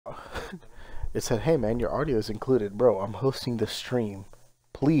It said, "Hey man, your audio is included." Bro, I'm hosting the stream.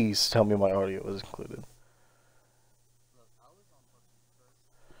 Please tell me my audio is included.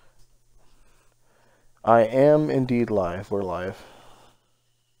 I am indeed live. We're live.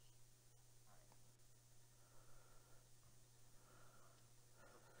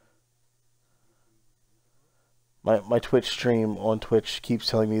 My Twitch stream on Twitch keeps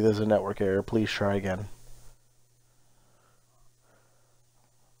telling me there's a network error. Please try again.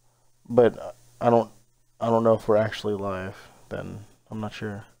 But I don't know if we're actually live. Then I'm not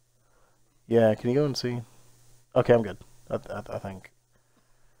sure. Yeah, can you go and see? Okay, I'm good. I think.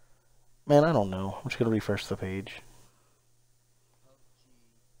 Man, I don't know. I'm just gonna refresh the page.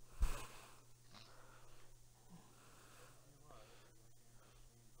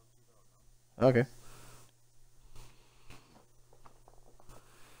 Okay.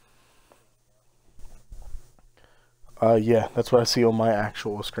 Yeah, that's what I see on my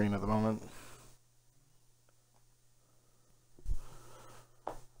actual screen at the moment.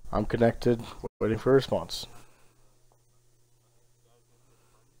 I'm connected, waiting for a response.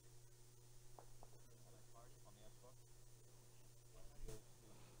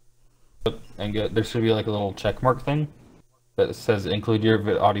 And there should be like a little check mark thing that says include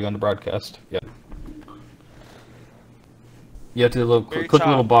your audio in the broadcast. Yeah. You have to click the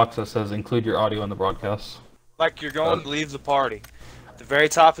little box that says include your audio in the broadcast. Like you're going to leave the party. At the very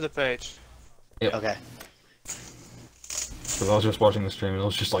top of the page. Yep. Okay. Because I was just watching the stream and it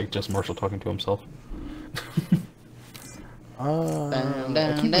was just Marshall talking to himself.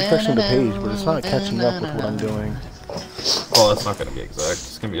 I keep refreshing the page, but it's not catching up with what I'm doing. Oh, that's not gonna be exact.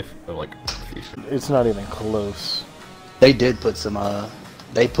 It's gonna be like a feature. It's not even close. They did put some,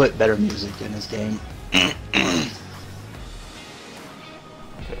 they put better music in this game.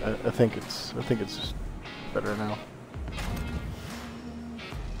 I think it's just better now.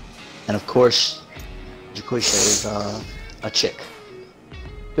 And of course, Jaquisha is, a chick.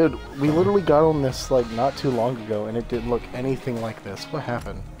 Dude, we literally got on this like not too long ago, and it didn't look anything like this. What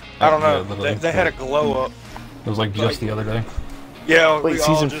happened? I don't know. They had a glow up. It was like just the other day. Yeah, wait, we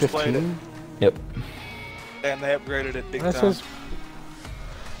season all just 15? Yep. And they upgraded it big That time. says,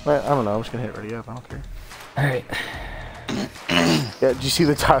 well, I don't know. I'm just gonna hit ready up. I don't care. All right. Yeah, did you see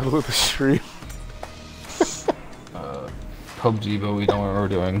the title of the stream? PUBG, but we don't know what we're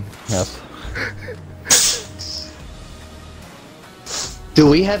doing. Yes. Dude,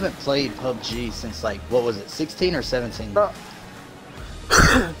 we haven't played PUBG since like, what was it, 16 or 17?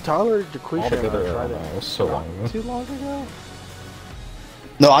 Tyler, Jaquisha, and I Altogether, tried it was so long ago. Too long ago?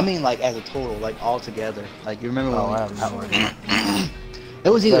 No, I mean like as a total, like all together. Like you remember when Oh, I have no idea. it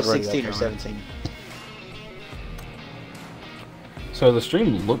was either I've already 16 got or covered. 17. So the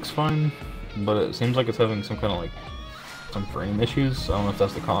stream looks fine, but it seems like it's having some kind of like some frame issues. I don't know if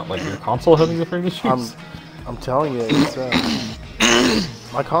that's like your console having the frame issues. I'm telling you, it's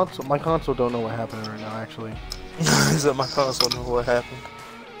my console don't know what happened right now. Actually, Is that my console? Know what happened?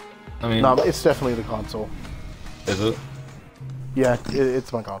 I mean, no, it's definitely the console. is it? Yeah,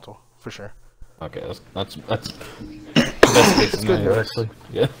 it's my console for sure. Okay, that's best case scenario actually.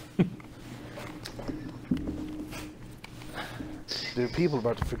 Yeah. Dude, people are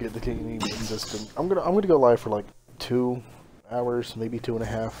about to forget the game even existed. I'm gonna go live for like 2 hours, maybe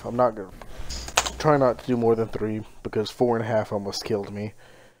 2.5. I'm not gonna try not to do more than 3 because 4.5 almost killed me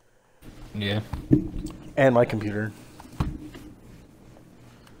Yeah. and my computer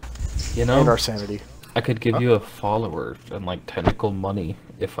You know, and our sanity. I could give you a follower and like technical money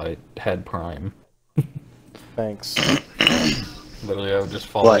if I had Prime. Thanks. Literally, I would just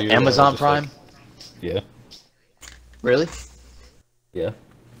follow you. What, Amazon Prime? Like, yeah. Really? Yeah.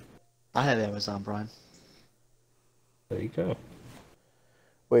 I have Amazon Prime. There you go.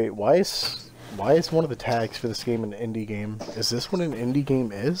 Wait, why is one of the tags for this game an indie game? Is this what an indie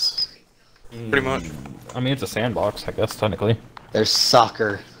game is? Pretty much. I mean, it's a sandbox, I guess, technically. There's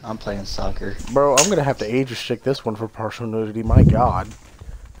soccer. I'm playing soccer. Bro, I'm gonna have to age restrict this one for partial nudity. My God,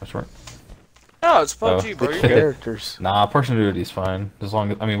 That's right. No, it's PUBG, bro. the You're good. characters. Nah, partial nudity is fine. As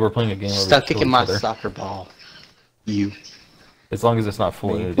long as we're playing a game. Where we Stop kill kicking each my other. soccer ball. You. As long as it's not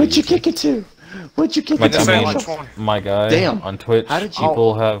full nudity. What'd you kick it to? What'd you kick My, it to? Say I like mean, 20. my guy Damn. on Twitch, How did you-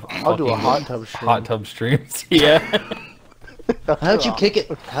 people have I'll do a fucking hot tub stream. hot tub streams. Yeah. How'd you kick it?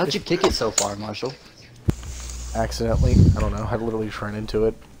 How'd you kick it so far, Marshall? Accidentally. I don't know. I literally just ran into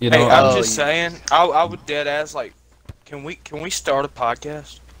it. You Hey, know, I'm Oh, just saying. I would dead ass like. Can we start a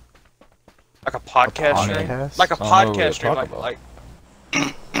podcast? Like a podcast stream? podcast? Like a I don't know what podcast stream, we're talking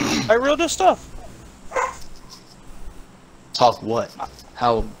like real good stuff. Talk what?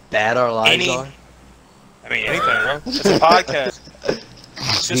 How bad our lives Any- are? I mean anything, bro. It's a podcast.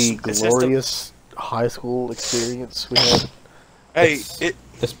 It's the just glorious high school experience we had. Hey,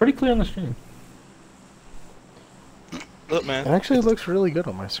 It's pretty clear on the stream. look, It man. actually looks really good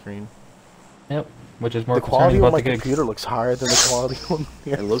on my screen. Yep. Which is more The quality concerning on about my the gig. computer looks higher than the quality on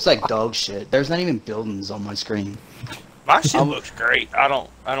It looks like dog shit. There's not even buildings on my screen. My shit looks great. I don't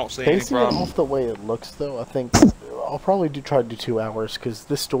see any Basing it problem. off the way it looks, though, I think I'll probably try to do 2 hours because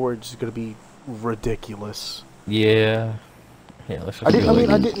this storage is going to be ridiculous. Yeah. Yeah, let's just I do didn't. I mean,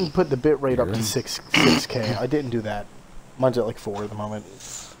 I like- didn't put the bit rate up to Here. 6K. I didn't do that. Mine's at like 4 at the moment.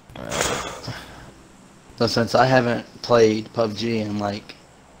 So since I haven't played PUBG in like,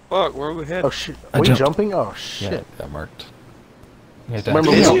 Fuck, where we headed? Oh shit! I Are we jumped. jumping? Oh Yeah, shit! it got marked. You have to Remember,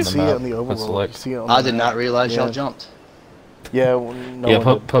 actually we Did don't you? see it on the Press overworld. You select. see it on I the did map. not realize Yeah. y'all jumped. Yeah, well, no Yeah,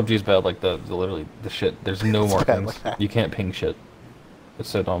 one did. PUBG's bad. Like the literally the shit. There's no It's bad markings. like that. You can't ping shit. It's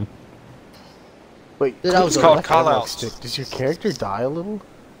so dumb. Wait, Dude, I was click called left call analog outs. stick. Does your character die a little?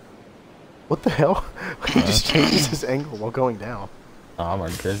 What the hell? He just changes his angle while going down. Oh, I'm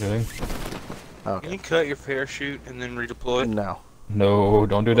already graduating. Can Okay. you cut your parachute and then redeploy it? No. No,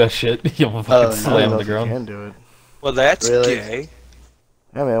 don't do that shit. You'll no. fucking I don't slam know the if you ground. can do it. Well, that's Really? gay.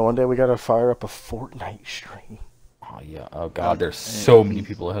 Yeah, man. One day we gotta fire up a Fortnite stream. Oh yeah. Oh god, there's so many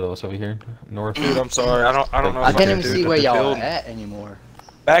people ahead of us over here. North. Dude, I'm sorry. I don't know. I if can't can even do see the where y'all are building. at anymore.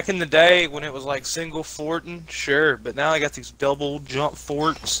 Back in the day when it was like single forting, sure, but now I got these double jump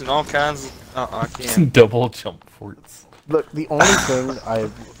forts and all kinds of. I can't. Double jump forts. Look, the only thing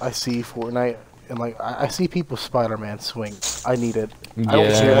I see Fortnite and like I see people Spider-Man swing. I need it. I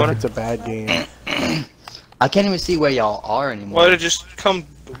don't care Yeah. if it's a bad game. I can't even see where y'all are anymore. Why to just come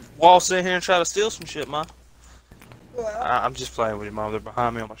waltz in here and try to steal some shit, ma? I'm just playing with you, mom. They're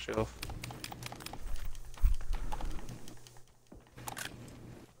behind me on my shelf.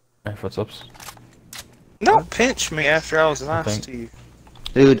 Hey, footsteps. Don't pinch me after I was nice think- to you.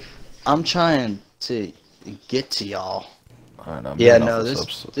 Dude, I'm trying to get to y'all. Alright, I'm Yeah, moving no, off this-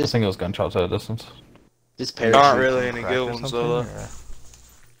 footsteps. this- I think it was gunshots at a distance. This There parachute, aren't really any Crack good or ones, something, though. or-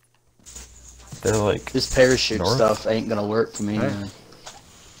 They're like this parachute North? stuff ain't gonna work for me. Right.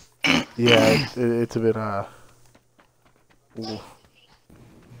 Man. Yeah, it's a bit ooh.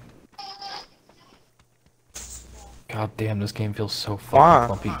 God damn, this game feels so Why?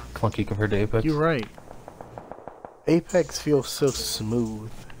 fucking clunky compared to Apex. You're right. Apex feels so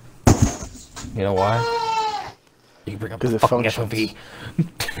smooth. You know why? You can bring up 'Cause the it fucking functions. FOV.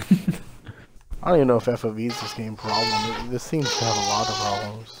 I don't even know if FOV is this game problem. This seems to have a lot of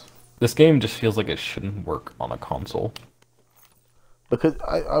problems. This game just feels like it shouldn't work on a console. Because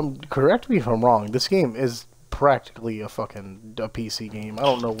I'm correct me if I'm wrong. This game is practically a PC game. I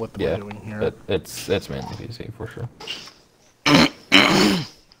don't know what they're Yeah, doing here. it's mainly PC for sure.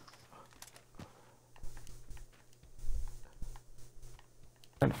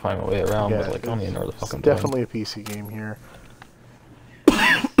 Trying to find my way around, but like I don't even know where the fuck it's I'm doing. definitely a PC game here.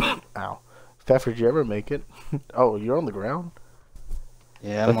 Ow. Pfeffer, did you ever make it? Oh, you're on the ground?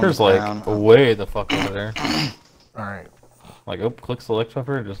 Yeah, I'm on There's the like ground. way the fuck over there. Alright. Like, oh, click select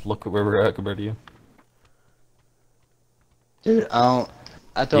Pfeffer and just look at where we're at compared to you. Dude, I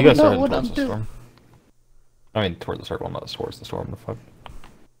You don't guys know are what towards I'm the doing. storm. I mean, toward the circle, not towards the storm. The fuck.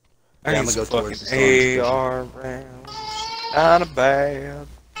 I Yeah, I'm need gonna some go towards the storm, fucking AR rounds. Not a bad.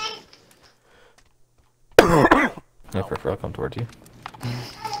 Yeah, Pfeffer, I'll come towards you.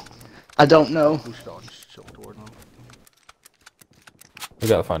 I don't know. We should all just chill toward them. We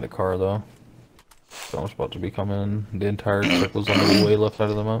gotta find a car though. So I'm supposed to be coming. The entire circle's on the way left side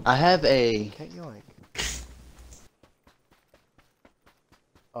of the map. I have a. Can't you like...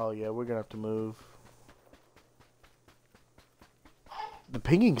 Oh yeah, we're gonna have to move. The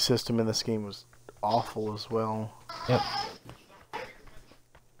pinging system in this game was awful as well. Yep.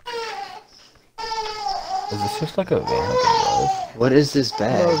 Is this just like a van I can What is this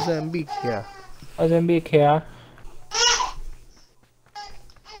bag? Mozambique, yeah. drive? Mozambique here.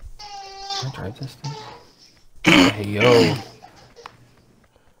 Can I drive this thing? Hey yo.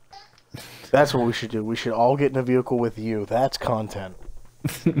 That's what we should do. We should all get in a vehicle with you. That's content.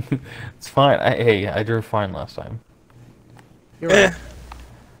 It's fine. Hey, I drove fine last time. You're right.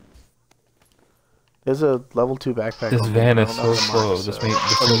 There's a level 2 backpack. This on van the is so ground. slow. This thing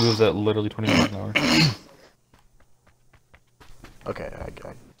moves at literally 20 miles an hour. Okay, I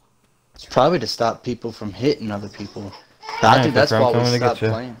It's probably to stop people from hitting other people. Yeah, I think that's Pfeffer, I'm why we coming to get stopped you.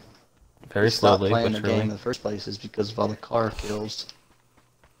 playing. Very We stopped slowly, playing but the game in surely. the first place is because of all the car kills.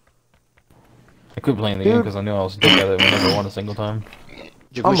 I quit playing the game Dude. because I knew I was dick at it. We never won a single time.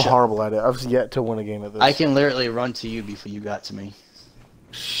 I'm We should- horrible at it. I've yet to win a game at this. I can literally run to you before you got to me.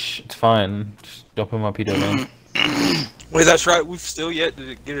 Shh, it's fine. Just don't put my PW in. Wait, that's right. We've still yet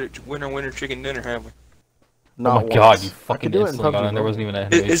to get a winter chicken dinner, haven't we? Oh Not my god, once. you I could fucking do it in instantly got PUBG in. There Mobile. wasn't even an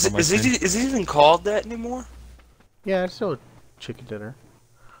animation Is on my is screen. it even called that anymore? Yeah, it's still a chicken dinner.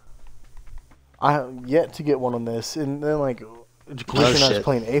 I have yet to get one on this, and then like, Glitch and I was shit.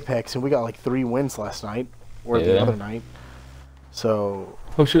 playing Apex, and we got like 3 wins last night, or the Yeah. other night. So,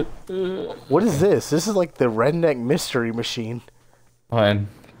 Oh shit. what is this? This is like the redneck mystery machine. Fine.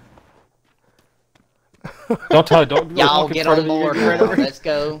 Don't tell. Don't. Y'all walk in get front on of me, board. you're right. Let's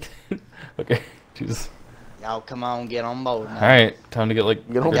go. Okay. Jesus. Y'all come on, get on board now. All right. Time to get like.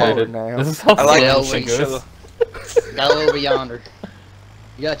 Get on grenaded. board now. This is how I like Yeah, fucking the shit chinchilla. goes. Go over yonder.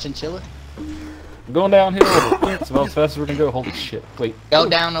 You got chinchilla? I'm going downhill. It's about as fast as we're gonna go. Holy shit. Wait. Go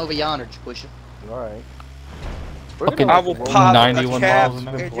down over yonder, Squisha. All right. Fucking I will pop 91 a cap miles an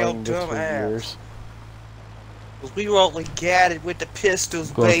hour. in your Playing this dumb for ass. years. 'Cause we were only gadded with the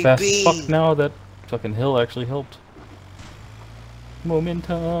pistols, Going fast as baby. fuck now. That fucking hill actually helped.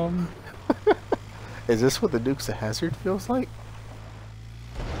 Momentum. Is this what the Dukes of Hazzard feels like?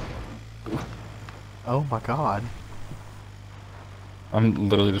 Oh my god. I'm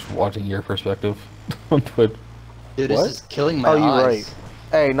literally just watching your perspective on Twitch. Dude, What? this is killing my Oh, you're eyes. right.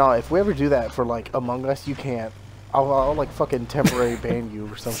 Hey, no, if we ever do that for like Among Us, you can't. I'll like fucking temporary ban you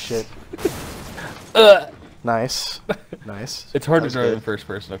or some shit. Nice. Nice. It's hard That to was drive good. in first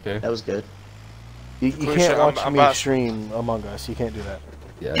person, okay? That was good. You Push can't it, watch I'm me about- stream Among Us. You can't do that.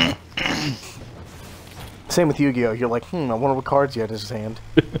 Yeah. Same with Yu-Gi-Oh! You're like, I wonder what cards he had in his hand.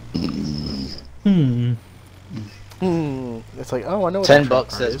 Hmm. It's like, oh, I know what 10 that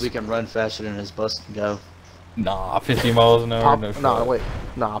bucks card says is. we can run faster than his bus can go. Nah, 50 miles an hour. Pop, no nah, shot. wait.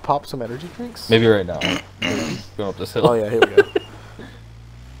 Nah, pop some energy drinks. Maybe right now. Going up this hill. Oh, yeah, here we go.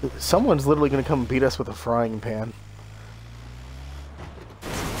 Someone's literally going to come beat us with a frying pan.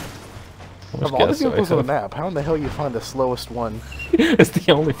 How much Of all the gas do I vehicles on the have? map, how in the hell you find the slowest one? It's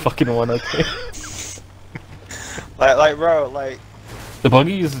the only fucking one, okay? Like, bro, like, The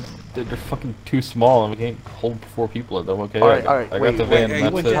buggies, they're fucking too small and we can't hold 4 people in them, okay? Alright, I got- alright, I got wait, the wait, van hey, and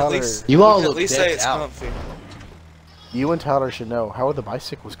you we and that's can it. at Tyler- least, You we all can at look least say decked it's out. comfy. You and Tyler should know. How are the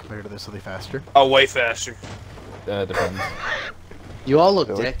bicycles compared to this? Are they faster? Oh, way faster. Depends. You all look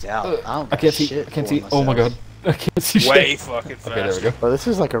Really? decked out. I don't I can't got see. shit I can't for see. Oh my myself. god. I can't see shit. Way fucking faster. Okay, there we go. Oh, this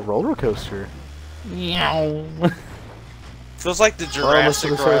is like a roller coaster. Meow. Feels like the We're almost to Jurassic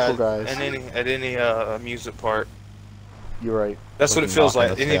the circle, ride guys. at any amusement park. You're right. That's what it Fucking feels knocking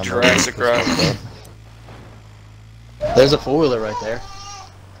like. us Any down Jurassic there. ride. There's a 4-wheeler right there.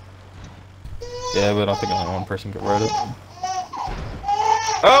 Yeah, but I don't think only one person could ride it.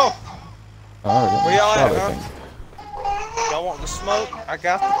 Oh, Oh, we're Where y'all getting at, shot, I huh? think. y'all want the smoke? I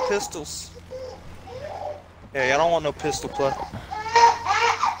got the pistols. Yeah, y'all don't want no pistol play.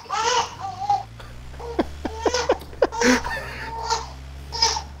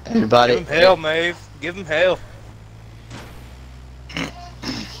 Everybody. Give him hell, Maeve. Give him hell.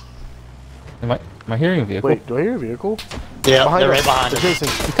 Am I hearing a vehicle? Wait, do I hear a vehicle? Yeah, Behind they're us. right behind They're us.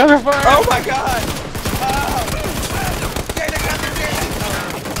 chasing. Cover fire! Oh my god!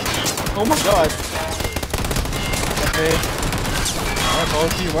 Oh my god! Okay. I follow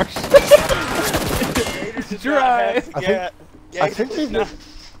you, Marsh. Dry. I think they've been...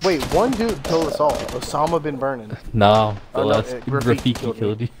 Wait, one dude killed us all. Osama bin Burnin. No, Oh, no, that's Rafiki Rafiki killed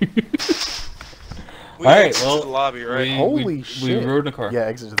killed you. We Alright, exited well, the lobby, right? Holy we shit. rode in a car. Yeah,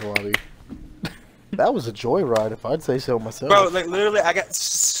 exit to the lobby. That was a joyride, if I'd say so myself. Bro, like literally, I got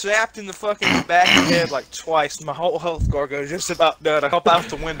snapped in the fucking back of the head like twice. My whole health bar goes just about done. I hop out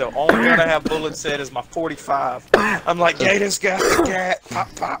the window. Only gun I have bullets in is my 45. I'm like, Gator's got the gat.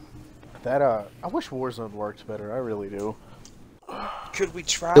 Pop, pop. That, I wish Warzone worked better. I really do. Could we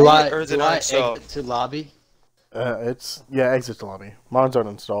try Do it, I, or is do it I uninstalled? exit to lobby? It's... Yeah, exit the lobby. Mine's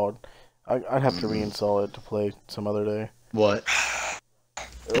uninstalled. I'd have to reinstall it to play some other day. What?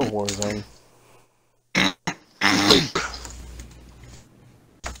 Or Warzone.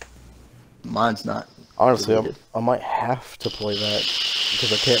 Mine's not. Honestly, deleted. I might have to play that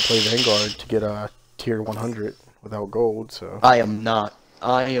because I can't play Vanguard to get a tier 100 without gold. So I am not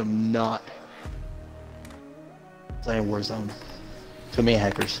playing Warzone. Too many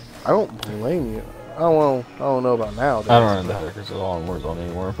hackers. I don't blame you. I don't know about now. I don't run the hackers at all in Warzone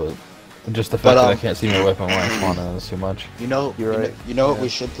anymore, but just the fact But, that I can't see my weapon when I spawn in is too much. You know, You're right. You know what Yeah. we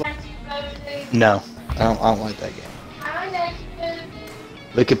should play? No, I don't like that game.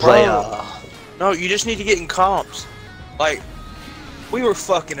 We could play. No, you just need to get in comps. Like, we were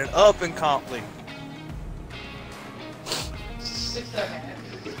fucking it up in comp league.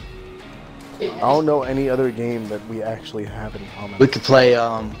 I don't know any other game that we actually have in common. We could play.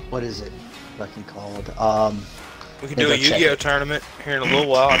 What is it? Fucking called. We can Yeah, do a go check Yu-Gi-Oh it. tournament here in a little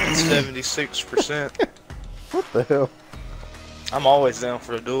while. I'm at 76%. What the hell? I'm always down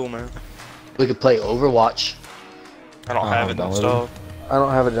for a duel, man. We could play Overwatch. I don't have it downloaded. installed. I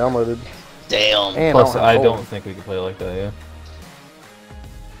don't have it downloaded. Damn. And Plus, I I don't have don't gold. think we could play like that. Yeah.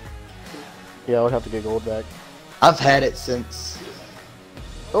 Yeah, I would have to get gold back. I've had it since.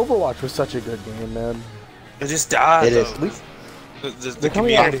 Overwatch was such a good game, man. It just died, It is. though. The They're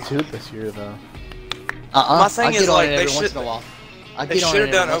coming out community. with 2 this year, though. My thing I is, get on like, it they every once should- in a while. I They get on should it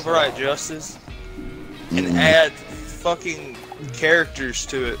have done every once in a while. Override Justice and add fucking characters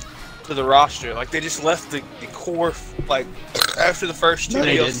to it, to the roster. Like, they just left the core, like, after the first 2 No,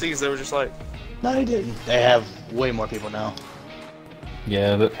 they DLCs, they were just like, No, they didn't. They have way more people now.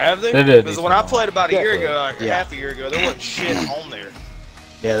 Yeah. But have they? They did Because decent when I amount. played about a year Yeah. ago, like Yeah. half a year ago, there wasn't shit on there.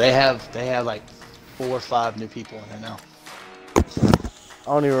 Yeah, they have like 4 or 5 new people in there now. I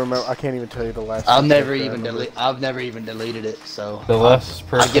don't even remember. I can't even tell you the last. I've one never that I even remember. I've never even deleted it. So the last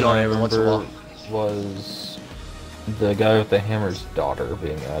person get on I it every once in a remember was the guy with the hammer's daughter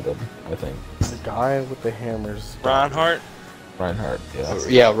being added. I think The guy with the hammers. Reinhardt? Reinhardt. Yeah.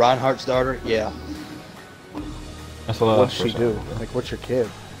 yeah, Reinhardt's daughter. Yeah, That's the What'd last she person I do? remember. Like, what's your kid?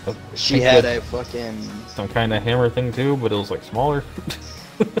 she had a fucking. Some kind of hammer thing too, but it was like smaller.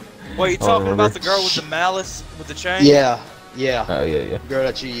 Wait, you I talking remember. about the girl with the malice, with the chain? Yeah, yeah. Oh yeah, yeah. Girl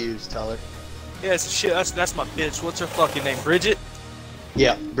that you use, tell her. Yeah, it's shit. That's my bitch. What's her fucking name? Bridget?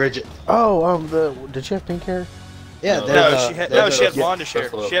 Yeah, Bridget. Oh, did she have pink hair? Yeah, No, there's No, she had there's a- blondish hair.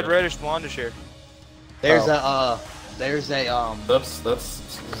 that's what She had I- reddish blondish hair. There's Oh. there's a That's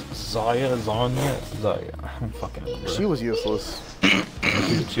Zaya. I don't fucking remember. She was useless.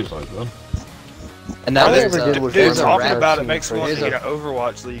 She was like good. and now All I there's ever a, did was Dude, there's a run talking rat. about it team makes me crazy. want to There's get an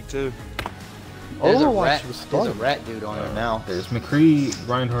Overwatch League too. There's a Overwatch rat. was There's a fun. rat dude on it now. There's McCree,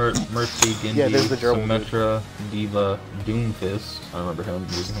 Reinhardt, Mercy, Genji, Yeah, there's the gerbil dude. Symmetra, Diva, Doomfist. I remember him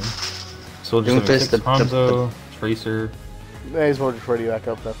using him. Soldier Doomfist, 76, the- Hanzo, Tracer, May as well just ready back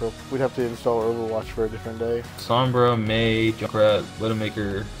up. That we'd have to install Overwatch for a different day. Sombra, May, Junkrat,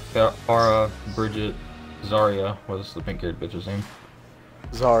 Widowmaker, Farah, Bridget, Zarya was the pink-haired bitch's name.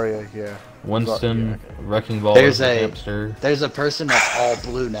 Zarya, yeah. Winston, yeah, okay. Wrecking Ball, There's the a- hamster, There's a person that's all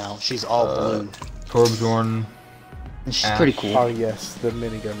blue now. She's all blue. Torbjorn, And she's Ash. pretty cool. Oh yes, the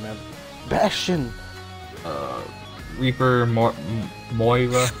minigun man. Bastion. Reaper,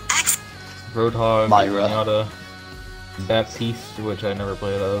 Moira, Roadhog, Myra. Zenyatta, Baptiste, which I never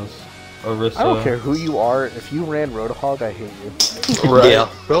played as, Orisa, I don't care who you are. If you ran Roadhog, I hate you. Yeah,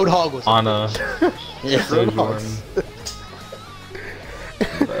 Roadhog was. Anna, Yeah. Sojourn,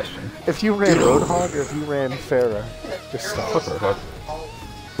 Bastion. If you ran Roadhog or if you ran Farah, just stop. Fuck.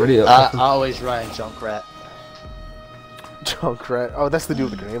 Pretty I up. always ran Junkrat. Junkrat. Oh, that's the dude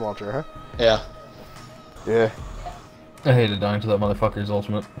with the grenade launcher, huh? Yeah. Yeah. I hated dying to that motherfucker's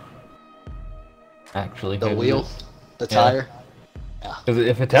ultimate. Actually, The hated wheel, it. the Yeah. tire. Because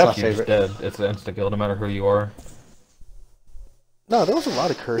if it That's taps my you, you're favorite. dead. It's an insta kill, no matter who you are. No, there was a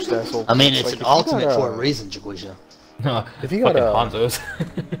lot of cursed asshole. I mean, it's like, an if you ultimate got, for a reason, Jaguisha. No, If you got fucking a- Hanzo's.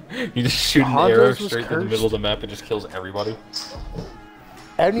 You just shoot an Hanzo's arrow was straight to the cursed. middle of the map and just kills everybody.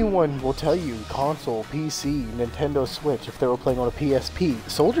 Anyone will tell you, console, PC, Nintendo Switch, if they were playing on a PSP,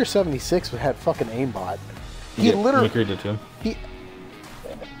 Soldier 76 had fucking aimbot. He Yeah, literally, McCree did too.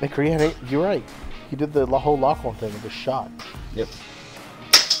 McCree had you're right. He did the whole lock-on thing and just shot. Yep.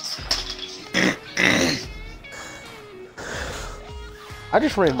 I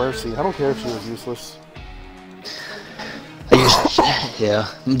just ran Mercy. I don't care if she was useless. Yeah,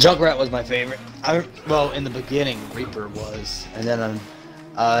 Junkrat was my favorite. Well, in the beginning, Reaper was, and then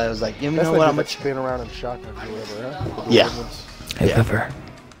I was like, you That's know like what? how I'm much spin around and shotgun or whatever, huh? Yeah. Ever.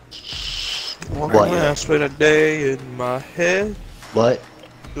 What? When I spent a day in my head, What?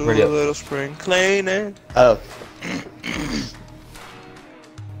 do Ready a up. little spring cleaning. Oh,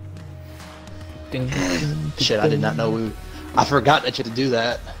 Ding, ding, shit! I did not know we. I forgot that you had to do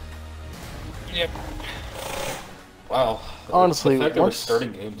that. Yep. Wow. Honestly, the fact that we're once-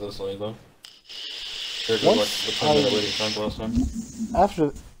 starting games this late though. Compared to, Once the time I- that I waited time last time.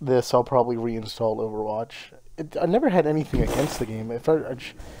 After this, I'll probably reinstall Overwatch. I never had anything against the game.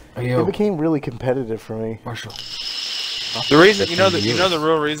 It became really competitive for me. Marshall. The reason, you know the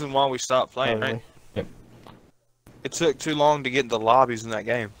real reason why we stopped playing, Probably. right? It took too long to get into lobbies in that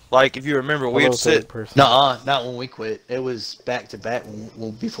game. Like, if you remember, we had Although third sit. person. Nuh-uh, not when we quit. It was back to back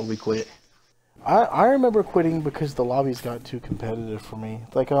before we quit. I remember quitting because the lobbies got too competitive for me.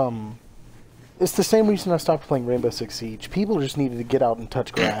 Like, it's the same reason I stopped playing Rainbow Six Siege. People just needed to get out and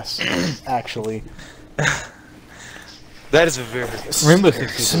touch grass, actually. That is a very Rainbow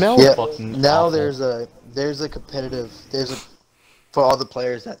Six is Smell- just Yeah. fucking Now awful. there's a competitive for all the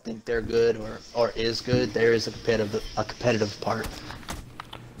players that think they're good or is good. There is a competitive part.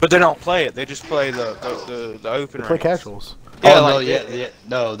 But they don't play it. They just play the open They play ranks. casuals. Yeah, Oh, like no, yeah,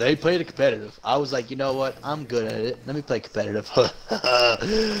 no, they played it competitive. I was like, you know what? I'm good at it. Let me play competitive.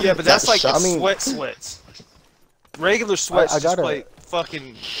 Yeah, but that's like I mean- sweats. Regular sweats I just gotta- play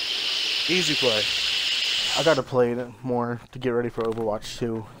fucking easy play. I gotta play it more to get ready for Overwatch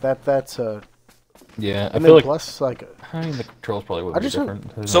 2. That's Yeah, I and feel then like plus like I mean the controls probably would I be just hope-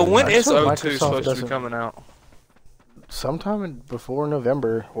 different. So when I is just hope O2 Microsoft supposed to doesn't- be coming out? sometime before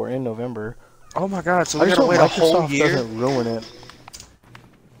November or in November. Oh my god, so I we just gotta hope wait a whole Microsoft year? doesn't ruin it. 'Cause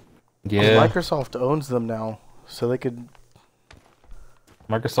Yeah, Microsoft owns them now, so they could.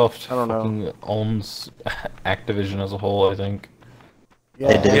 Microsoft I don't know. fucking owns Activision as a whole. I think.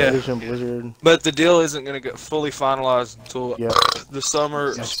 Yeah, They do. Activision, Blizzard. But the deal isn't gonna get fully finalized until Yeah, the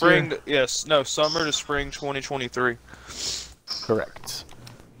summer, Next spring. year. Summer to spring 2023. correct.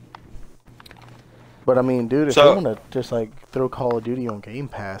 But I mean, dude, if So- you want to just like throw Call of Duty on Game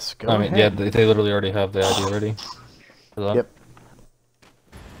Pass, go I mean, ahead. yeah, they literally already have the ID ready. For that. Yep.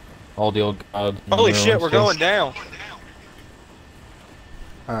 All the old gods. and Holy new shit, ones, we're too. going down.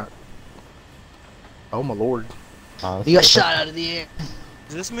 Oh my lord. That's You got perfect. shot out of the air.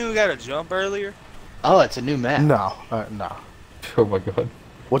 Does this mean we gotta jump earlier? Oh, it's a new map. No, no. Oh my god.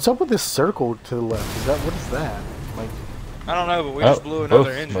 What's up with this circle to the left? What is that? Like, I don't know, but we Oh, just blew another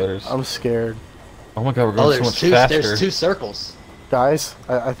both engine. motors. I'm scared, Oh my god, we're Oh, going so much there's faster. two circles. guys.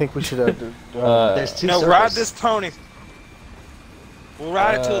 I think we should. There's two No, circles. ride this pony. We'll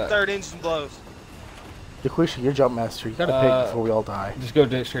ride it till the Uh, third engine blows. Yaquisha, you're jump master. You gotta pick before we all die. Just go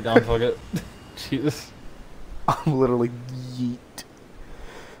straight down, fuck it. Jesus. I'm literally yeet.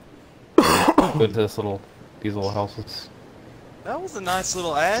 Go to these little houses. That was a nice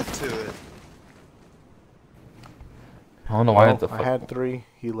little add to it. I don't know why Well, the I fuck. had 3.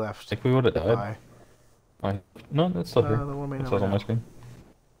 He left. I think we would have died. Bye. No, that's still here. The one may It never says on my know. screen.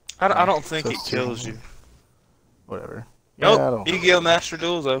 I don't think So it it's kills two. you. Whatever. Yeah, I Nope, don't. EGO Master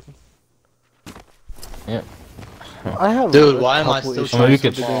Duel's open. Yeah. I have. Dude, a why am I couple still issues I mean, we with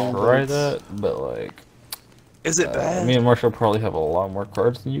could the game, try but that, but like, Is it bad? me and Marshall probably have a lot more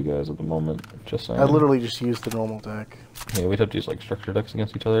cards than you guys at the moment. Just saying. I literally just used the normal deck. Yeah, we'd have to use like structure decks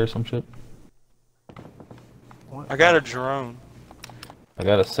against each other or some shit. What? I got a drone, I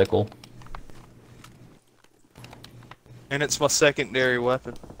got a sickle. and it's my secondary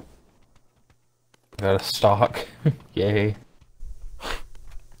weapon. I got a stock. Yay.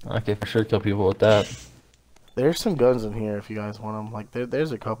 I can for sure kill people with that. There's some guns in here if you guys want them. Like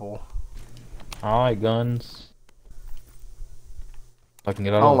there's a couple. I like guns. If I can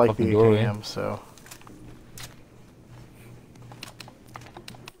get I out don't of the like fucking the doorway. AKM, so.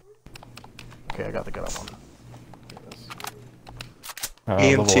 Okay, I got the gun I wanted.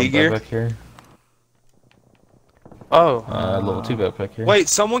 Level EMT 1 gear? backpack here. Oh. Level 2 backpack here. Wait,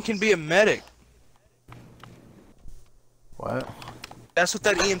 someone can be a medic. What? That's what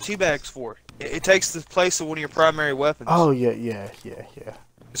that EMT bag's for. It takes the place of one of your primary weapons. Oh yeah.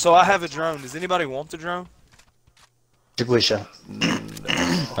 So I have a drone. Does anybody want the drone? Jaquisha.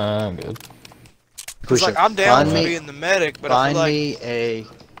 I'm good. It's like I'm down Find for me- being the medic, but I Find feel like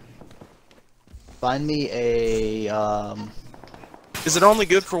me a is it only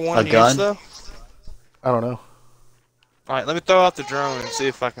good for one A use gun? though? I don't know. All right, let me throw out the drone and see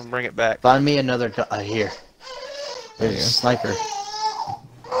if I can bring it back. find me another here. There There's you a go. sniper.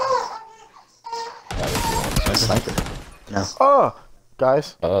 A sniper. No. Oh,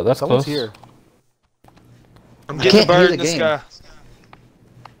 guys, That's someone's close. here. I'm I getting a can't hear bird in the the game. sky.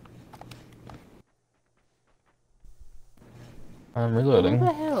 I'm What reloading.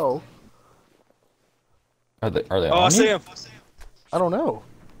 the hell? Are they Oh, I on see you? him. I don't know.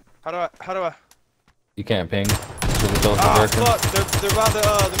 How do I? You can't ping. So they tell us the Ah, direction. fuck! They're by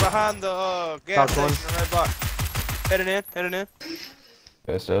they're behind the gas Top one. station in the red box. Heading in.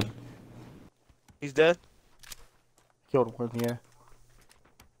 Guy's dead. He's dead. Killed one, yeah.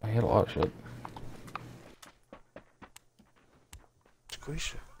 I hit a lot of shit.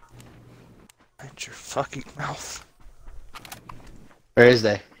 Squisha. Shut your fucking mouth. Where is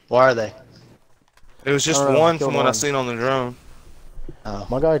they? Where are they? It was just I don't know, one killed from what I one. seen on the drone. Oh.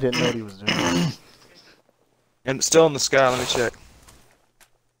 My guy didn't know what he was doing. And it's still in the sky, let me check.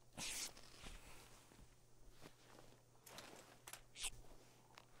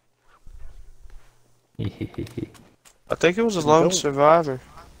 I think it was a lone Nope. survivor.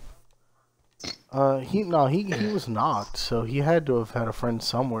 He was knocked, so he had to have had a friend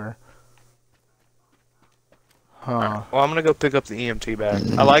somewhere. Huh. Well, I'm gonna go pick up the EMT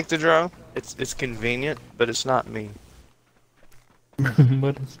bag. I like the drone. It's convenient, but it's not me.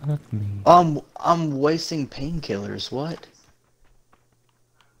 But it's not me. I'm wasting painkillers. What?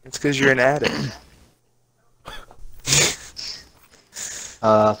 It's because you're an addict.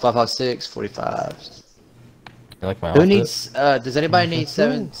 556, 45. You like my Who outfit? needs? Does anybody need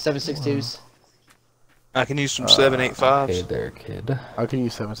 7.62s? I can use some 7.85s. Hey there, kid. I can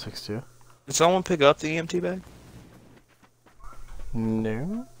use 7.62. Did someone pick up the EMT bag?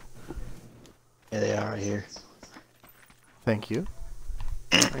 No. Yeah, they are right here. Thank you.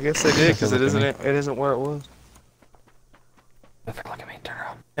 I guess they did because Look at me. it isn't where it was. Look at me, turn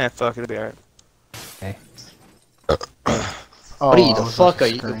around. Eh, fuck it, it'll be alright. Okay. Oh, What are you? I The was about fuck to are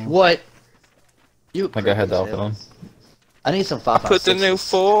you? scream. What? You. Like I had the crazy outfit hell. on. I need some I put the 5.56s. new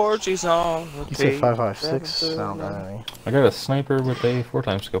 4Gs on. You said 5.56. Sound right. I got a sniper with a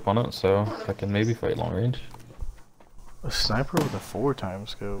 4x scope on it, so I can maybe fight long range. A sniper with a 4x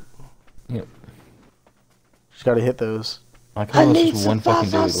scope. Yep. Just gotta hit those. I can only need just some one fucking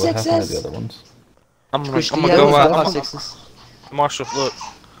dude. What happened to 5.56s. the other ones? I'm gonna Christian, go yeah, out. 5.56s. Marshall, look.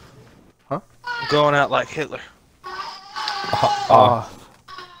 Huh? I'm going out like Hitler. Ah.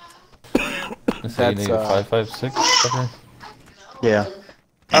 So you That's, need a 5.56 fucker? Yeah.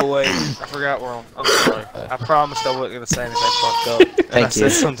 Oh wait, I forgot we're on. I'm sorry. I promised I wasn't gonna say anything fucked up. And I Thank you.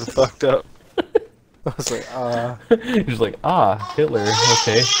 said something fucked up. I was like, You're just like, Hitler,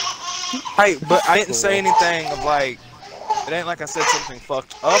 okay. Hey, but I didn't say anything of like. It ain't like I said something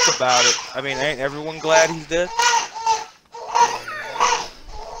fucked up about it. I mean, ain't everyone glad he's dead?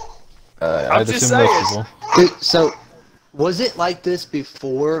 I'd just assume most saying. people. Dude, so, was it like this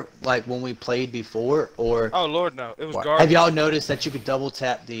before, like when we played before, or Oh Lord, no. It was What? garbage. have y'all noticed that you could double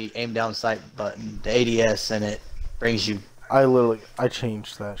tap the aim down sight button, the ADS, and it brings you? I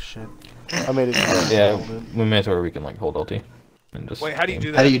changed that shit. I made it. Yeah, we made it to where we can like hold LT and just. Wait, how do you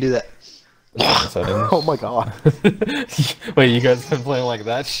do How that? do you do that? Settings. Oh my god. Wait, you guys been playing like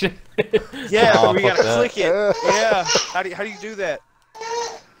that shit? Yeah, Oh, but we fuck gotta that. click it. Yeah. How do you do that?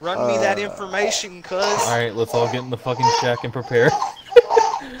 Run me that information, cuz. Alright, let's all get in the fucking shack and prepare.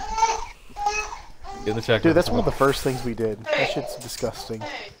 Get in the shack. Dude, that's one of the first things we did. That shit's disgusting.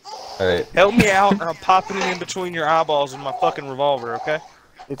 Alright. Help me out, or I'm popping it in between your eyeballs with my fucking revolver, okay?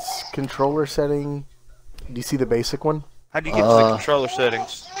 It's controller setting. Do you see the basic one? How do you get to the controller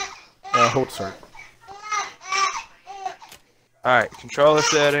settings? Hold start. Alright, controller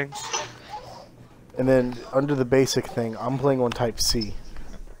settings. And then under the basic thing, I'm playing on Type C.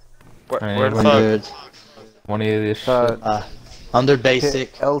 Where the Alright, fuck? 100. 180-ish. Under Hit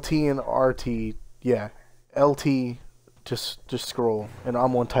basic. LT and RT. Yeah, LT. Just scroll, and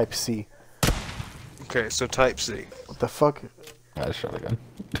I'm on Type C. Okay, so type C. What the fuck? I just shot a gun.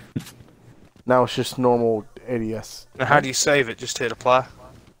 Now it's just normal ADS. Now how do you save it? Just hit apply?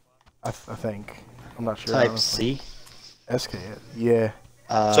 I think. I'm not sure. Type honestly. C. SK. Yeah.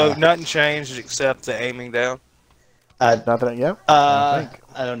 So nothing changed except the aiming down? Not that. Yeah. I think.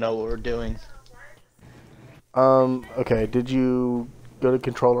 I don't know what we're doing. Okay. Did you go to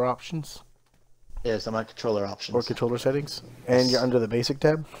controller options Yes, I'm on controller options. or controller settings, and you're under the basic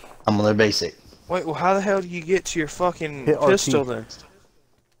tab? I'm on their basic. Wait, well how the hell do you get to your fucking Hit RT. pistol then?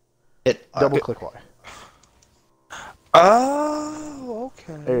 Hit Double click Y. Oh,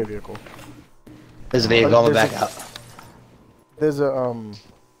 okay. Area vehicle. There's a vehicle on the There's back a- out. There's a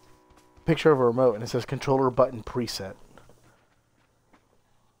picture of a remote, and it says controller button preset.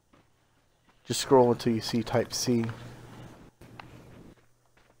 Just scroll until you see Type C.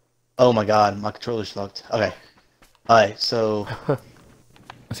 Oh my god, my controller's fucked. Okay. Alright, so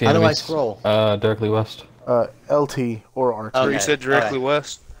See how do I enemies, scroll? Directly west. LT or RT. So you Okay, said directly alright.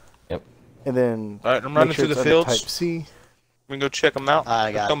 west? And then Alright, I'm make running sure through it's the under fields. Type C. We can go check them out.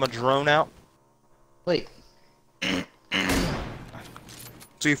 I got Throw my drone out. Wait.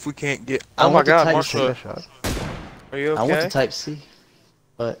 See if we can't get. I Oh my want to god, type Take Marshall, that shot. are you I want okay? to type C.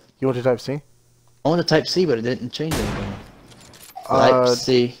 But You want to Type C? I want to type C, but it didn't change anything. Uh, Type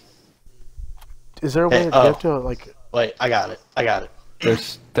C. Is there a way Hey, to oh. get to like? Wait, I got it.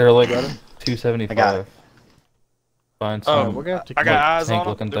 They're like Got it? 275. I got it. Find Oh, some. we're gonna have to. I got like, eyes on them.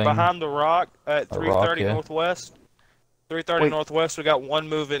 tank-looking They're thing. behind the rock at A rock, 330 yeah. northwest. 330 Wait. northwest. We got one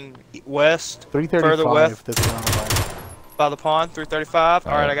moving west 335. further west. That's not right. by the pond. 335.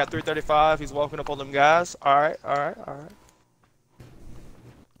 All right, Alright. I got 335. He's walking up on them guys. All right.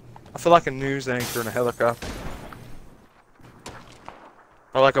 I feel like a news anchor in a helicopter,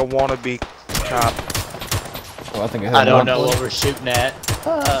 or like a wannabe cop. Oh, I think I, I don't had know one. what we're shooting at.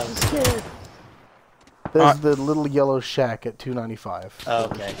 I'm scared. There's the little yellow shack at 295. Oh,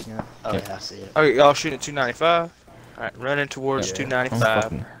 okay. Yeah. Oh, yeah, I see it. Oh, y'all shooting at 295? Alright, running towards Yeah. 295.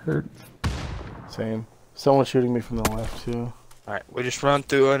 fucking hurt. Same. Someone's shooting me from the left too. Alright, we just run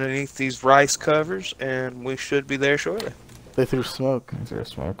through underneath these rice covers, and we should be there shortly. They threw smoke. Is there a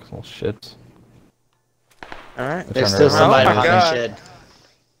smoke? Little shits. Alright. They're There's trying to still run somebody Oh my behind the God. shed.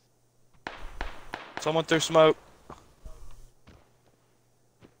 Someone threw smoke.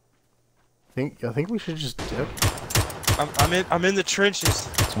 I think we should just dip. I'm in the trenches.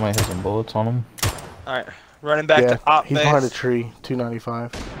 Somebody has some bullets on them. Alright, running back Yeah, to op he's behind a base. tree.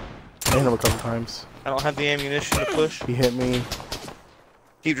 295. I hit him a couple times. I don't have the ammunition to push. He hit me.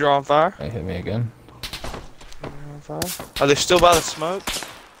 Keep drawing fire. They hit me again. Are they still by the smoke?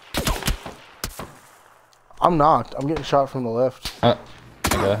 I'm knocked. I'm getting shot from the left. I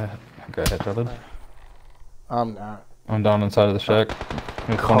got headshotted. I'm not. I'm down inside of the shack. If one of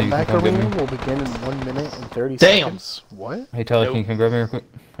you can Comeback come get arena me. will begin in 1 minute and 30 Damn. seconds. What? Hey Tyler, Nope. can you come grab me real quick?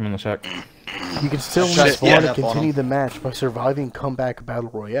 I'm in the shack. You can still Shut respawn yeah, and up on continue him. the match by surviving comeback battle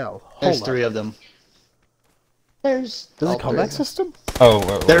royale. There's Hold 3 up. of them. There's There's all a 3 comeback of them. system? Oh,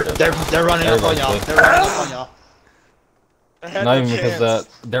 They're running up on Everybody's y'all. dead. They're running up on y'all. I had not no even because chance.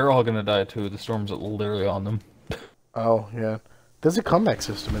 that they're all gonna die too. The storm's literally on them. Oh, yeah. There's a comeback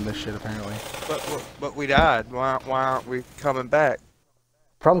system in this shit, apparently. But we died. Why aren't we coming back?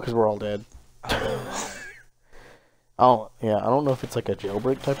 Probably because we're all dead. Oh, yeah, I don't know if it's like a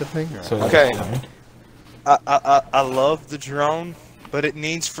jailbreak type of thing. Or... So Okay. I love the drone, but it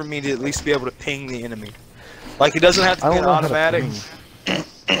needs for me to at least be able to ping the enemy. Like, it doesn't have to I be don't an know how to automatic,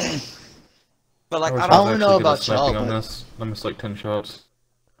 ping. but like, I I don't don't know about y'all, on but- this. I missed like 10 shots.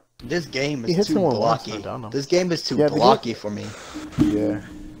 This game He is hit too someone once blocky. and I downed him. This game is too Yeah, the game- blocky for me. Yeah.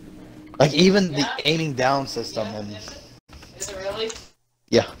 Like, even the aiming down system and... Is it really?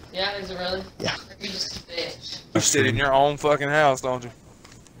 Yeah. Yeah, is it really? Yeah. You just bitch. You sit in your own fucking house, don't you?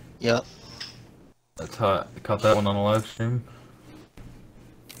 Yep. That's hot. I caught that one on a live stream.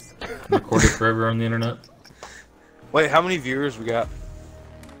 Recorded forever on the internet. Wait, how many viewers we got?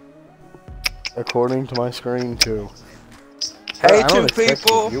 According to my screen, too. Hey, I don't two expect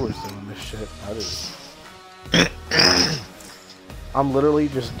people. the viewers doing this shit. I just... I'm literally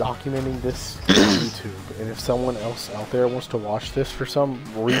just documenting this to YouTube, and if someone else out there wants to watch this for some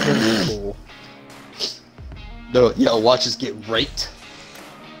reason, cool. No, yeah, watch us get raped.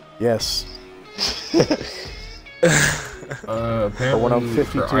 Yes. Apparently when I'm for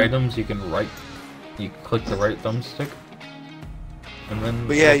 52 items you can click the right thumbstick. And then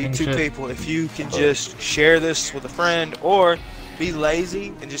But yeah, you fucking two shit. people, if you can just share this with a friend or be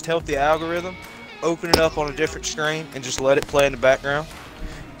lazy and just help the algorithm, open it up on a different screen and just let it play in the background.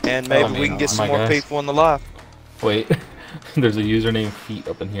 And maybe we can get some more people in the live. Wait, there's a username Feet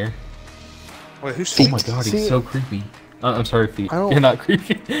up in here. Wait, who's Oh Feet? my god, he's See- so creepy. I'm sorry, Feet. I don't- You're not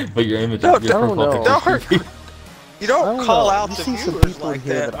creepy, but your image, No, your I don't profile know. picture Don't is hurt. creepy. You I don't don't call know. out You the see some viewers people like in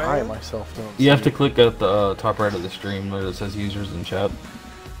here that, that I man. myself don't You have see. to click at the top right of the stream where it says users in chat.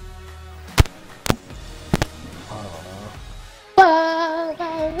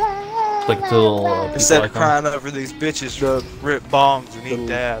 Click the little people Instead of icon. crying over these bitches The rip bongs and little eat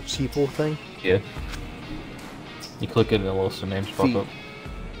dabs. people thing. Yeah. You click it and a list of names pop Feet. up.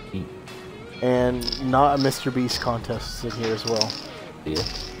 And not a Mr. Beast contest is in here as well. Yeah.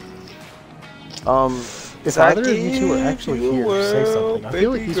 If either of you two are actually here, say something. I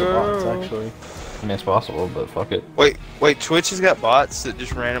feel like these are bots, girl. actually. I mean, it's possible, but fuck it. Wait, Twitch has got bots that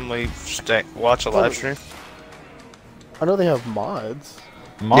just randomly watch a live stream? I know they have mods.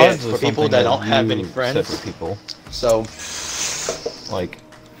 Mods for is people something that don't have you any friends. set for people. So, Like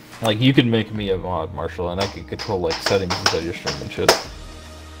you could make me a mod, Marshall, and I could control like settings inside your stream and shit.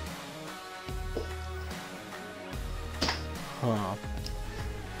 Huh.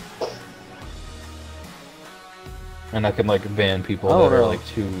 And I can like ban people I don't that are know. like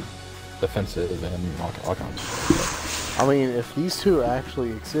too offensive and all kinds of shit. I mean, if these two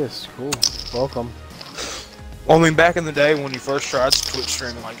actually exist, cool. Welcome. Well, I mean, back in the day when you first tried Twitch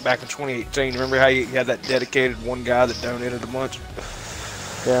streaming, like back in 2018, remember how you had that dedicated one guy that donated a bunch?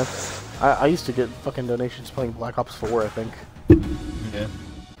 Yeah. I used to get fucking donations playing Black Ops 4, I think. Yeah.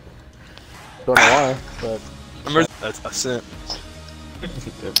 Don't know why, but... Remember that's a cent.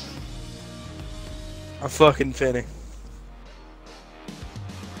 I'm fucking Finny.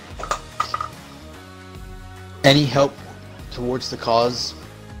 any help towards the cause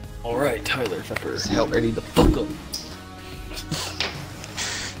Alright, Tyler, Pepper. help. Ready to fuck up.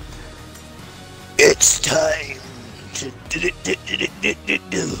 It's time to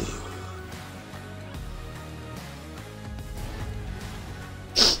do.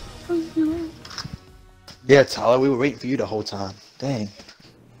 Yeah, Tyler, we were waiting for you the whole time. Dang.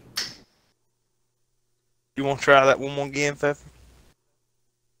 You want to try that one more again, Pfeffer?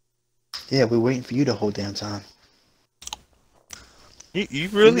 Yeah, we were waiting for you the whole damn time. You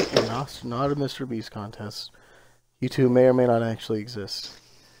really? Not a Mr. Beast contest. You two may or may not actually exist.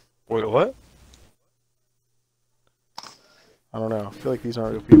 Wait, what? I don't know. I feel like these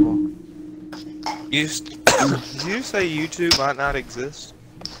aren't real people. Did you say YouTube might not exist?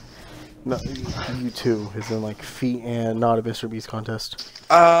 No, you two is in like feet and not a Mr. Beast contest.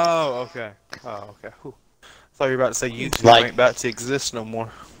 Oh, okay. Oh, okay. Whew. I thought you were about to say YouTube Like- ain't about to exist no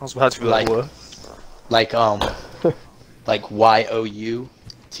more. I was about to be like, Like- what? Like, like YOUTWO.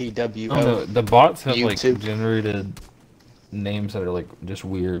 Oh, the bots have YouTube. like generated names that are like just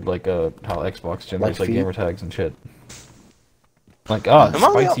weird, like how Xbox generates like feet? gamer tags and shit. Like Am I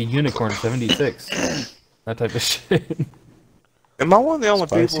spicy unicorn 76, that type of shit. Am I one of the only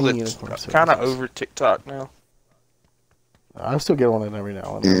Spicy people unicorn that's kind of services. over TikTok now? I still get on it every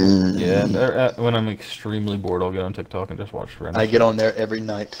now and then. Yeah, when I'm extremely bored, I'll get on TikTok and just watch random. I get on there every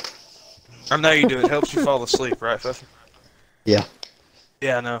night. I know you do. It helps you fall asleep, right, Pfeffer? Yeah.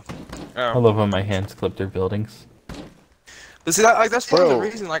 Yeah, I know. I love when my hands clip their buildings. But see, that's part of the Bro.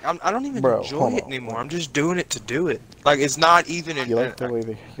 reason. Like, I don't even Bro, enjoy hold it on. anymore. I'm just doing it to do it. Like, it's not even. You like the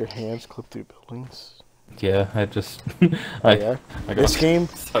way your hands clip through buildings? Yeah, I just Yeah. I This game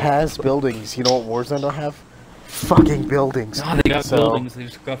has buildings. You know what Warzone don't have? Fucking buildings. No, they got So, buildings. They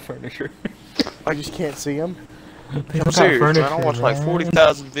just got furniture. I just can't see them. They I'm got serious, man. I furniture, watch like man.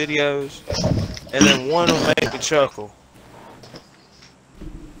 40,000 videos, and then one will make me chuckle.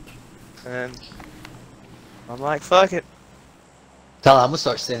 And I'm like, fuck it. Tyler, I'm gonna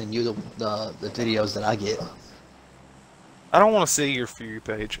start sending you the videos that I get I don't want to see your For You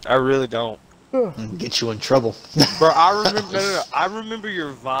page. I really don't. and get you in trouble. Bro, I remember. No. I remember your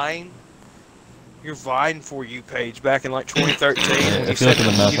Vine For You page back in like 2013. Yeah, when if you look at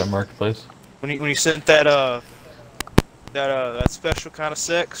the map you- on Marketplace. when you sent that special kind of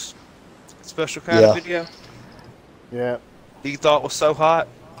sex, special kind Yeah. of video Yeah. that you thought was so hot.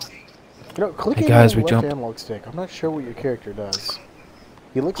 You know, clicking guys, on we the left jumped. analog stick, I'm not sure what your character does.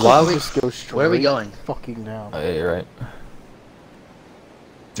 He looks Why like are he we- just goes straight where are we going? fucking down. Oh, yeah, you're right.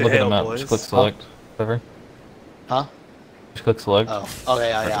 To Look at hell, the map. boys. Just click select. Whatever. Huh? Just click select. Oh. Okay,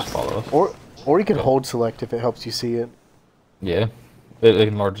 yeah, Or yeah. just follow us. Or you can hold select if it helps you see it. Yeah. It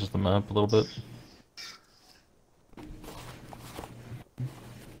enlarges the map a little bit.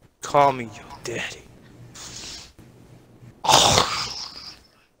 Call me your daddy.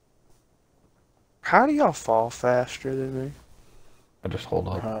 How do y'all fall faster than me? I just hold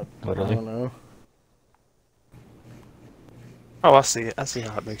up. I Literally. don't know. Oh, I see it. I see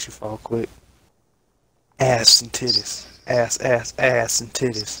how it makes you fall quick. Ass and titties. Ass and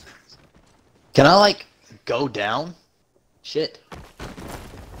titties. Can I like go down? Shit.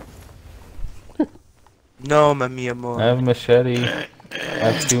 No, mi I amor. have a machete. I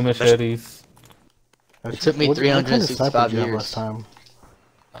have 2 machetes. That's took me what kind of 365 sniper did you have years. last time?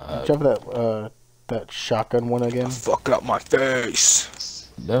 Uh, Did you have that shotgun one again? Fuck up my face.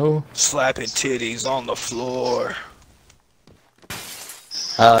 No. Slapping titties on the floor.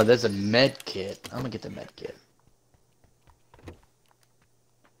 There's a med kit. I'm gonna get the med kit.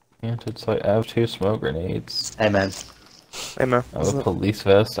 And it's like I have 2 smoke grenades. Hey man. Hey man. I have a police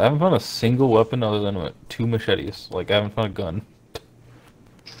vest. I haven't found a single weapon other than 2 machetes. Like I haven't found a gun.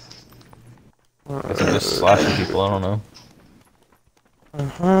 I guess I'm just slashing people. I don't know.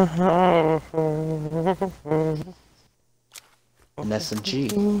 An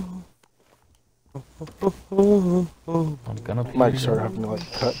SMG. I'm gonna be. Might start having to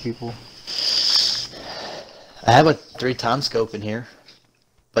like cut people. I have a 3-time scope in here,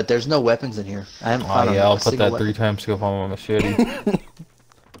 but there's no weapons in here. I haven't found Oh a- yeah, a I'll put single that weapon. 3 times scope on my machete.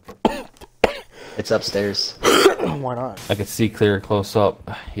 It's upstairs. Why not? I can see clear close up.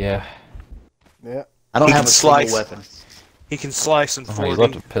 Yeah. Yeah. I don't He have can a single slice. weapon. He can slice in Oh, 40. he's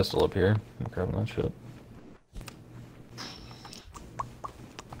left a pistol up here. I'm grabbing that shit.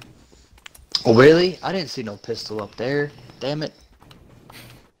 Oh really? I didn't see no pistol up there. Damn it.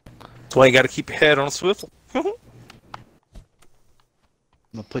 That's why you gotta keep your head on a swivel. I'm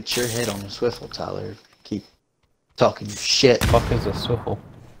gonna put your head on the swivel, Tyler. Keep talking your shit. Fuck is a swivel?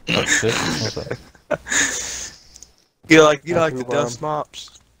 Oh shit. What's that? You like the Rhubarb. dust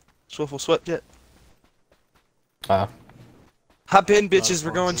mops? Swivel sweat jet? Ah. Hop in, bitches,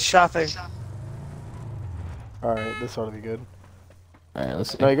 we're going shopping. Alright, this ought to be good. Alright,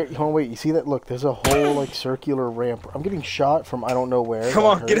 let's see. No, hold on, wait, you see that? Look, there's a whole like circular ramp. I'm getting shot from I don't know where. Come that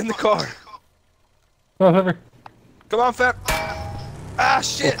on, get hurt. in the car. Oh, Pepper. Come on, Fat. Ah,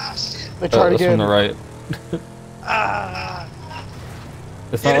 shit. They tried That's again. from the right. Ah!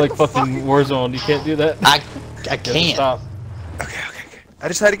 It's Get not in like the fucking Warzone. You can't do that. I You have to can't. stop. Okay. I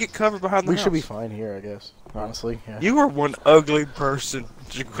just had to get covered behind the We house. should be fine here, I guess. Honestly, yeah. You are one ugly person,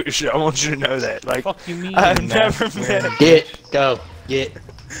 Jaquisha. I want you to know that. Like, Fuck you mean? I've mask never wearing met- Get, go, get.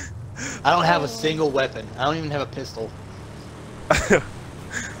 I don't have a single weapon. I don't even have a pistol.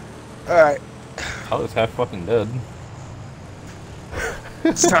 Alright, Tyler's half fucking dead.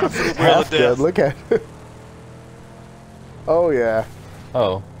 it's time for the wheel of Half dead. death. Look at it. Oh yeah.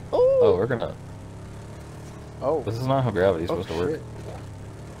 Oh. Oh. Oh, we're gonna. Oh. This is not how gravity's Oh, supposed to work. shit.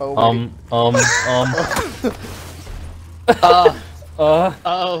 Oh, wait.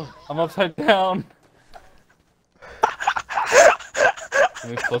 Oh. I'm upside down. Can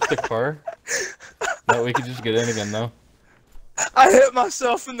we flip the car? No, we could just get in again, though. I hit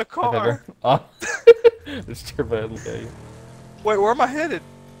myself in the car. It's too bad. Look at you. Wait, where am I headed?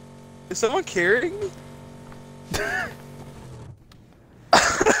 Is someone carrying me?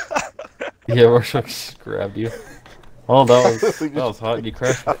 Yeah, Rorschach just grabbed you. Well, that was hot. You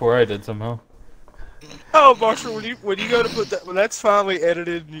crashed before I did somehow. Oh, Marshall, when you go to put that, when that's finally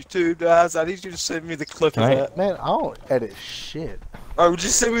edited in YouTube, guys, I need you to send me the clip Can of I- that. Man, I don't edit shit. Oh,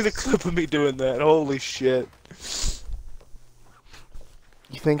 just send me the clip of me doing that. Holy shit.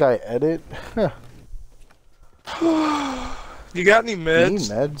 You think I edit? Huh. You got any Any meds?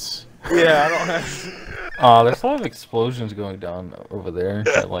 meds? Yeah, I don't have. There's a lot of explosions going down over there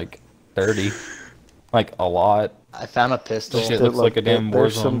at like 30. Like a lot. I found a pistol. Shit There- looks like a damn war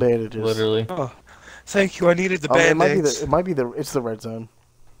there's some zone. bandages. Literally. Oh, thank you. I needed the Oh, it band-aids. might be the. It's the red zone.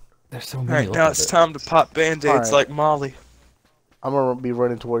 There's so many. Alright, look now at it's it. time to pop band-aids Alright. like Molly. I'm gonna be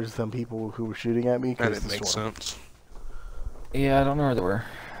running towards some people who were shooting at me That because didn't the make storm. sense. Yeah, I don't know where they were.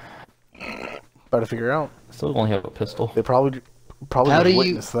 Better figure out. Still only have a pistol. They probably How just do you-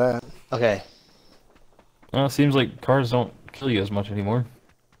 witnessed that. Okay, Well, it seems like cars don't kill you as much anymore.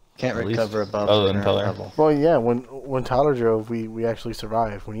 can't At least recover above other than current Tyler. level. Well, yeah. When Tyler drove, we actually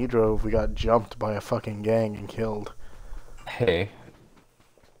survived. When he drove, we got jumped by a fucking gang and killed. Hey,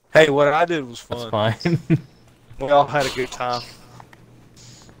 Hey, what I did was that's fun. fine. We all had a good time.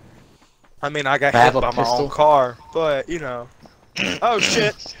 I mean, I got I hit have a by my pistol. own car, but, you know. Oh,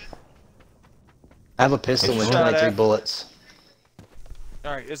 shit. I have a pistol with Shut 23 up. bullets.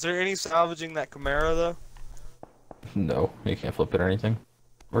 Alright, is there any salvaging that Camaro, though? No, you can't flip it or anything.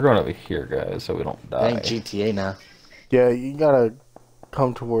 We're going over here, guys, so we don't I die. think GTA now. Yeah, you gotta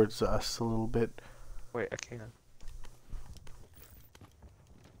come towards us a little bit. Wait, I can.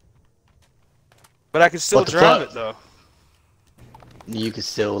 But I can still What the drive fuck? it, though. You could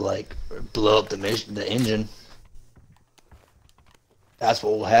still like blow up the engine. That's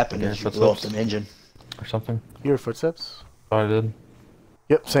what will happen Yeah, if you that's blow up what- the engine. Or something. You hear footsteps? Thought I did.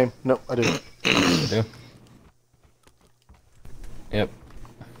 Yep, same. Nope, I didn't. I do. Yep.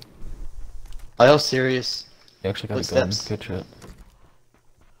 Are y'all serious? You actually got a gun. Footsteps. Good shit.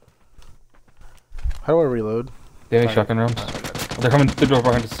 How do I reload? Do you have any shotgun rounds? They're coming through the door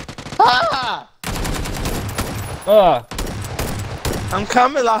behind us. Ah! Ah! I'm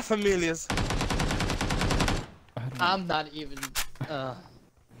coming, La Familias. I'm not even.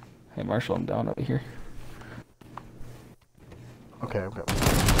 Hey, Marshall, I'm down over here. Okay, okay.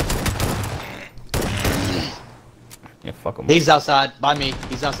 Yeah, fuck him. He's outside by me.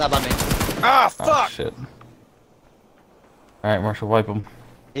 He's outside by me. Ah, Oh, fuck! shit. Alright, Marshall, wipe him.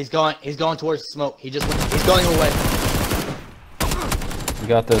 He's going towards the smoke. He's going away. We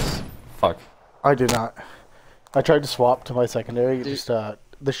got this. Fuck. I did not. I tried to swap to my secondary. Dude. Just the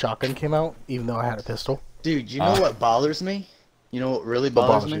shotgun came out, even though I had a pistol. Dude, you know what bothers me? You know what really What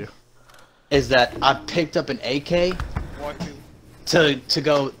bothers bothers me? you? Is that I picked up an AK to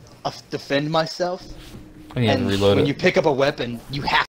go defend myself. We need to And reload when it. you pick up a weapon, you have